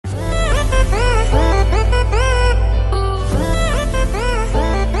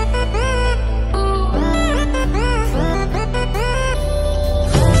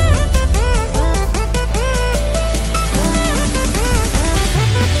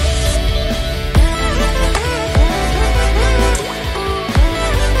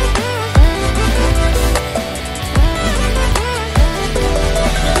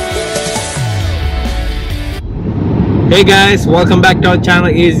Hey guys, welcome back to our channel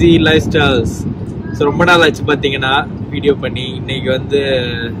Easy Lifestyles. So ரொம்ப நாள் ஆச்சு பாத்தீங்கன்னா வீடியோ பண்ணி இன்னைக்கு வந்து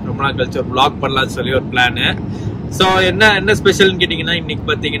ரொம்ப நாள் கழிச்சு ஒரு vlog பண்ணலாம்னு சொல்லி ஒரு பிளான். ஸோ என்ன ஸ்பெஷல்னு கேட்டிங்கன்னா இன்னைக்கு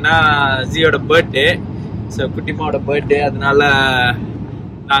பார்த்தீங்கன்னா ஜியோட பர்த்டே. ஸோ குட்டிமாவோட பர்த்டே, அதனால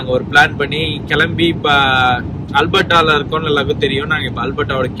நாங்கள் ஒரு பிளான் பண்ணி கிளம்பி இப்போ அல்பர்ட்டாவில் இருக்கோம்னு எல்லாருக்கும் தெரியும். நாங்கள் இப்போ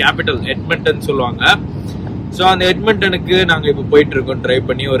அல்பர்ட்டாவோட கேபிட்டல் எட்மண்டன் சொல்லுவாங்க. ஸோ அந்த எட்மண்டனுக்கு நாங்கள் இப்போ போயிட்டு இருக்கோம் ட்ரைவ்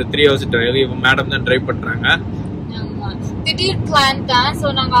பண்ணி. ஒரு 3 hours டிரைவ். இப்போ மேடம் தான் ட்ரைவ் பண்ணுறாங்க. திடீர் பிளான் தான். ஸோ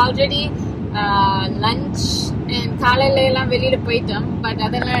நாங்கள் ஆல்ரெடி லஞ்ச் காலையில எல்லாம் வெளியில போயிட்டோம். பட்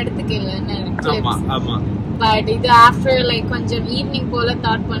அதெல்லாம் எடுத்துக்கல. பட் இது ஆஃப்டர் லைக் கொஞ்சம் ஈவினிங் போல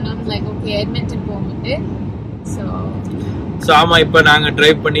தாட் பண்ணோம், லைக் ஓகே எட்மண்டன் போகும்போது. ஸோ ஆமாம், இப்போ நாங்கள்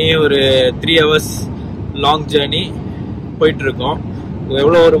ட்ரைவ் பண்ணி ஒரு 3 hours லாங் ஜேர்னி போயிட்டு இருக்கோம்.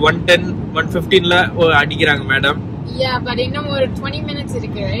 எவ்வளோ ஒரு 110-115ல அடிக்கிறாங்க மேடம். பட் இன்னும் ஒரு 20 minutes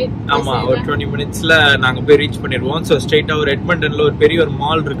இருக்கு, ரைட்? ஆமா, ஒரு 20 minutesல நாங்க போய் ரீச் பண்ணிடுவோம். ஸோ ஸ்ட்ரெயிட்டா ஒரு எட்மண்டன்ல ஒரு பெரிய ஒரு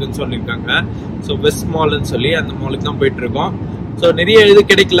மால் இருக்குன்னு சொல்லியிருக்காங்க. ஸோ வெஸ்ட் மால்னு சொல்லி அந்த மாலுக்கு தான் போயிட்டு இருக்கோம். ஸோ நிறைய இது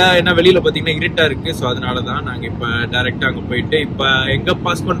கிடைக்கல, ஏன்னா வெளியில பாத்தீங்கன்னா இருட்டா இருக்கு. ஸோ அதனாலதான் நாங்க இப்ப டைரக்டா அங்க போயிட்டு இப்ப எங்க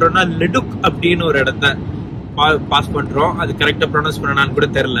பாஸ் பண்றோம்னா லெடுக் அப்படின்னு ஒரு இடத்த பாஸ் பண்றோம். அது கரெக்டா ப்ரொனவுன்ஸ் பண்ணனான்னு கூட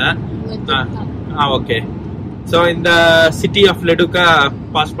தெரியல. ஓகே. ஸோ இந்த சிட்டி ஆஃப் லெடுக்கா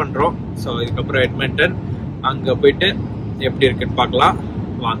பாஸ் பண்றோம். ஸோ இதுக்கப்புறம் எட்மண்டன் அங்க போயிட்டு எப்படி இருக்குன்னு பார்க்கலாம்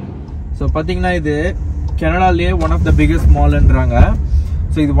வாங்க. ஸோ பாத்தீங்கன்னா இது கனடாலேயே one of the biggest மால்ன்றாங்க.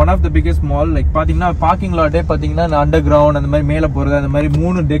 So இது one of the biggest mall. Like பாத்தீங்கன்னா பார்க்கிங் லாட்டே பாத்தீங்கன்னா அண்டர் கிரவுண்ட் அந்த மாதிரி மேலே போறது அந்த மாதிரி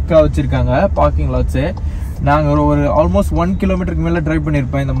 3 டெக்கா வச்சிருக்காங்க பார்க்கிங் லாட்ஸு. நாங்கள் ஒரு ஆல்மோஸ்ட் 1 கிலோமீட்டருக்கு மேலே டிரைவ்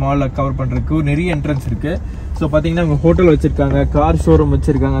பண்ணியிருப்போம் இந்த மாலை கவர் பண்றதுக்கு. நிறைய என்ட்ரன்ஸ் இருக்கு. ஸோ பாத்தீங்கன்னா இங்க ஹோட்டல் வச்சிருக்காங்க, கார் ஷோரூம்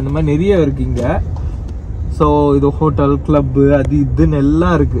வச்சிருக்காங்க, அந்த மாதிரி நிறைய இருக்கு இங்க. ஸோ இது ஹோட்டல், கிளப், அது இதுன்னு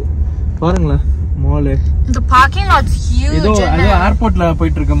எல்லாம் இருக்கு. பாருங்களேன் mall. The parking lot's huge. ஏதோ ஏர்போர்ட்ல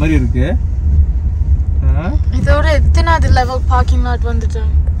போயிட்டு இருக்க மாதிரி இருக்கு. இதோட எத்தனாவது லெவல் பார்க்கிங் லாட்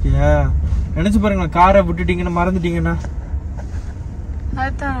வந்துட்டாங்க. நினைச்சு பாருங்க, காரை விட்டுட்டீங்கன்னா மறந்துட்டீங்கன்னா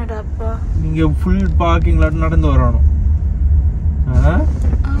அதானடாப்பா, நீங்க ஃபுல் பார்க்கிங் லாட் நடந்து வரணும்.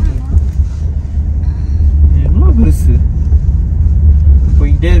 எவ்வளவு பெருசு.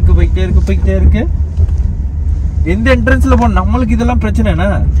 போயிட்டே இருக்கு. எந்த என்ட்ரன்ஸ்ல போன நம்மளுக்கு இதெல்லாம் பிரச்சனைனா?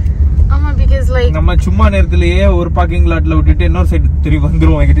 ஆமா, because like நம்ம சும்மா நேரத்திலேயே ஒரு பார்க்கிங் லாட்ல விட்டுட்டு இன்னொரு சைடு திரும்பி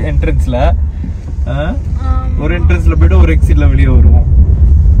வந்துருவோம் என்ட்ரன்ஸ்ல. ஒரு என்ட்ரன்ஸ்ல போயிட்டு ஒரு எக்ஸிட்ல வெளியே வருவோம்.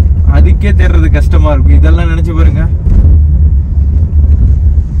 அதுக்கே தேடுறது கஷ்டமா இருக்கும். இதெல்லாம் நினைச்சு பாருங்க.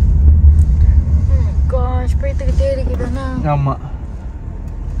 gosh, போயிட்டுக்கிட்டே இருக்குதுன்னா. ஆமா,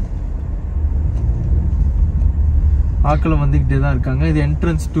 ஆக்களும் வந்துகிட்டே தான் இருக்காங்க. இது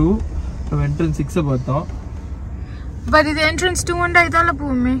என்ட்ரன்ஸ் 2. என்ட்ரன்ஸ் 6 பார்த்தோம். பட் இது என்ட்ரன்ஸ் 2 ண்டா இதால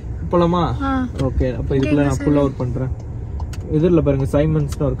போகுமே. போலாமா? ஓகே, அப்ப இதுக்குள்ள நான் ஃபுல் அவுட் பண்றேன். இதுல பாருங்க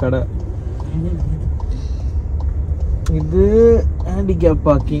சைமன்ஸ்னு ஒரு கடை. இது handicap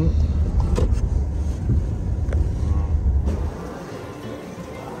parking.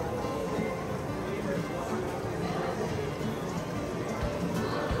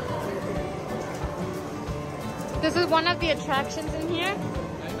 This is one of the attractions in here.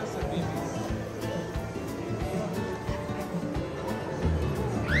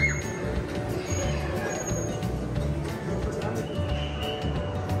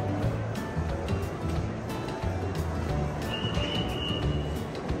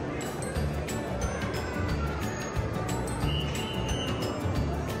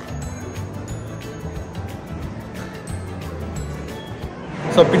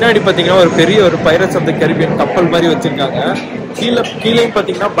 So பின்னாடி பார்த்தீங்கன்னா ஒரு பெரிய ஒரு பைரட்ஸ் ஆஃப் த கரிபியன் கப்பல் மாதிரி வச்சிருக்காங்க. கீழே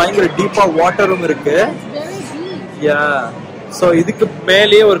பார்த்தீங்கன்னா பயங்கர டீப்பா வாட்டரும் இருக்கு. ஸோ இதுக்கு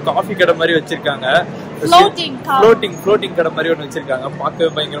மேலேயே ஒரு காஃபி கடை மாதிரி வச்சிருக்காங்க. ஃப்ளோட்டிங் கடை மாதிரி ஒன்று வச்சிருக்காங்க. பார்க்கவே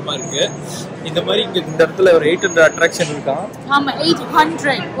பயங்கரமா இருக்கு. இந்த மாதிரி இங்க இந்த இடத்துல ஒரு 800 அட்ராக்ஷன் இருக்கான். ஆமா,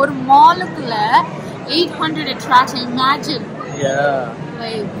 800 ஒரு மாலுக்குள்ள 800 அட்ராக்ஷன். இமேஜின்.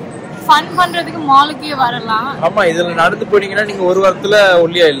 ஃபன் பண்றதுக்கு மாலுக்கே வரலாம். ஆமா, இதுல நடந்து போனீங்கன்னா நீங்க ஒரு வாரத்துல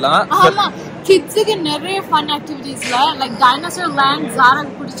ஒல்லியாயிடலாம். ஆமா, கிட்ஸுக்கு நிறைய ஃபன் ஆக்டிவிட்டீஸ்ல லைக் டைனோசர் லேண்ட் ஜாரா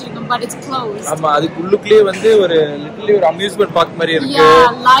பிடிச்சிருக்கும். But it's closed. ஆமா, அதுக்கு உள்ளுக்குள்ளே வந்து ஒரு லிட்டில் ஒரு அம்யூஸ்மென்ட் பார்க் மாதிரி இருக்கு.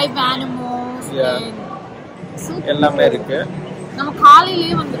 லைவ் அனிமல்ஸ் எல்லாமே இருக்கு. நம்ம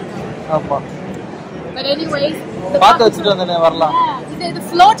காலையிலேயே வந்திருக்கோம். ஆமா, பட் எனிவேஸ் பாத்து வச்சிட்டு வந்தனே வரலாம். இது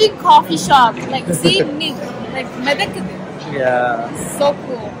floating coffee shop, like see me like மெதக்குது. So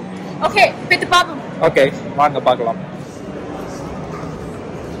cool. Okay, பிட்டு பாப்போம். ஓகே, வாங்க பார்க்கலாம்.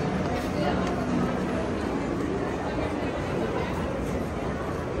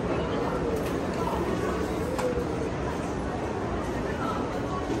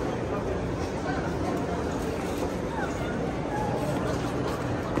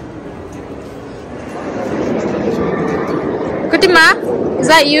 Kutima, is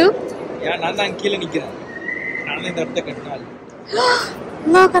that you? Yeah, நான் தான் கீழ நிக்கிறேன். நான் இந்த இடத்தை கட்டினால.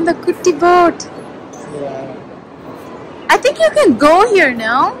 Look on the kutti boat. I think you can go here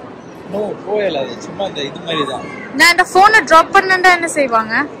now. No, போயல அது சும்மா இந்த இது மாதிரி தான். நான் இந்த போனை டிராப் பண்ணனதா என்ன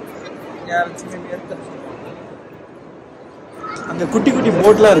செய்வாங்க? யார் சும்மா ஏத்த அந்த குட்டி குட்டி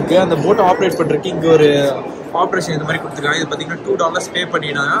போட்லாம் இருக்கு. அந்த போட் ஆபரேட் பண்றதுக்கு இங்க ஒரு ஆபரேஷன் இந்த மாதிரி கொடுத்திருக்காங்க. இது பாத்தீங்கன்னா $2 பே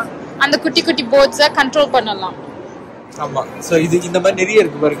பண்ணினா அந்த குட்டி குட்டி போட்ஸை கண்ட்ரோல் பண்ணலாம். ஆமா. சோ இது இந்த மாதிரி நிறைய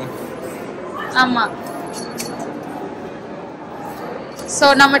இருக்கு பாருங்க. ஆமா. சோ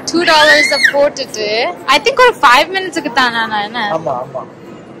நம்ம $2 போட்டுட்டு I think ஒரு 5 minutesக்கு தானா என்ன? ஆமா ஆமா.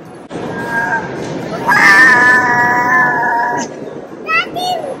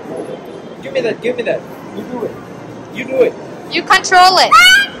 Give me that. You do it. You control it.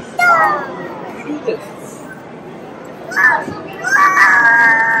 You do this.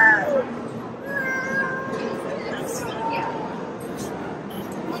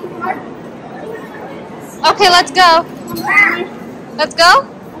 Okay, let's go. Let's go?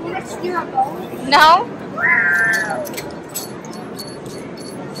 No?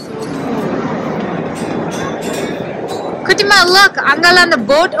 Kutima, look, அங்கல அந்த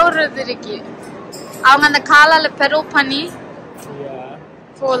போட் ஓடுறது இருக்கு. அவங்க அந்த காலால பெடல் பண்ணி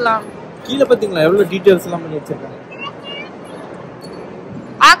போலாம். கீழ பாத்தீங்களா எவ்வளவு டீடைல்ஸ் எல்லாம் பண்ணி வச்சிருக்காங்க.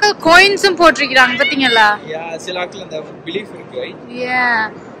 ஆக்கள் காயின்ஸும் போட்டுருக்காங்க பாத்தீங்களா? சில ஆக்கள் அந்த பிலீஃப் இருக்கு.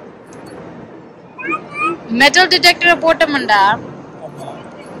 Metal detector போட்டோம்டா. ஆமா.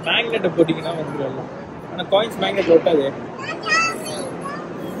 மேக்னெட் போடிங்கனா வந்துரும். ஆனா coins magnet ஒட்டாதே.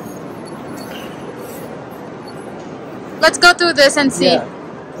 Let's go through this and see.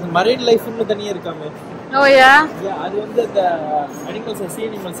 Marine life ன்னு தனியா இருக்காமே. Oh yeah. அது வந்து அந்த அனிமல்ஸ் சீ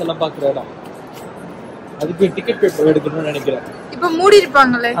அனிமல்ஸ் எல்லாம் பார்க்குற இடம். அதுக்கு டிக்கெட் பேப்பர் எடுக்கணும்னு நினைக்கிறேன். இப்போ மூடி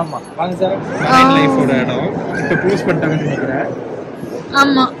இருப்பாங்களே. ஆமா. வாங்க சார். Marine life ஓட இடம். இப்போ க்ளோஸ் பண்ணிட்டாங்கன்னு நினைக்கிறேன்.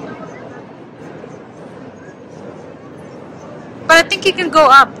 ஆமா. But I think you can go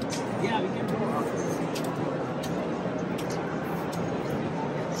up. Yeah, we can go up.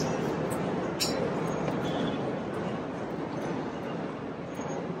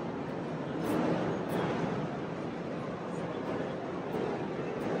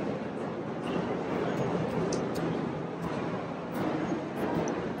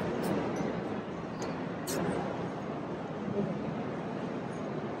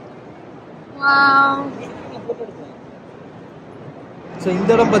 Wow. So இந்த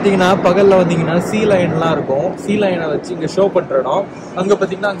இடம் பார்த்தீங்கன்னா பகலில் வந்தீங்கன்னா சீ லைன்லாம் இருக்கும். சீ லைனை வச்சு இங்கே ஷோ பண்ணுற இடம். அங்கே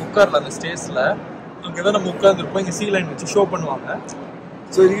பார்த்தீங்கன்னா அங்கே உட்காரல அந்த ஸ்டேஜில் அங்கே தான் நம்ம உட்காந்துருப்போம். இங்கே சீ லைன் வச்சு ஷோ பண்ணுவாங்க.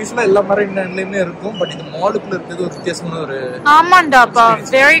 ஸோ இது யூஸ்வலாக எல்லா மரம் லைன்லையுமே இருக்கும். பட் இந்த மாலுக்குள்ள இருக்கிறது ஒரு வித்தியாசமான ஒரு ஆமாண்டாப்பா.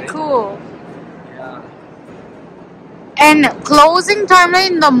 Very cool. And closing time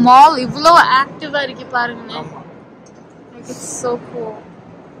இந்த மால் இவ்ளோ ஆக்டிவா இருக்கு பாருங்க. It's so cool.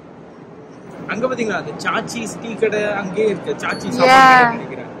 அங்க பாத்தீங்களா அந்த சாச்சி டீ கடை அங்கே இருக்கு. சாச்சி சாப்பிட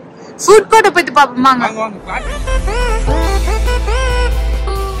நினைக்கிறேன். ஃபுட் கோர்ட் போய் பாப்போமாங்க. வாங்க வாங்க.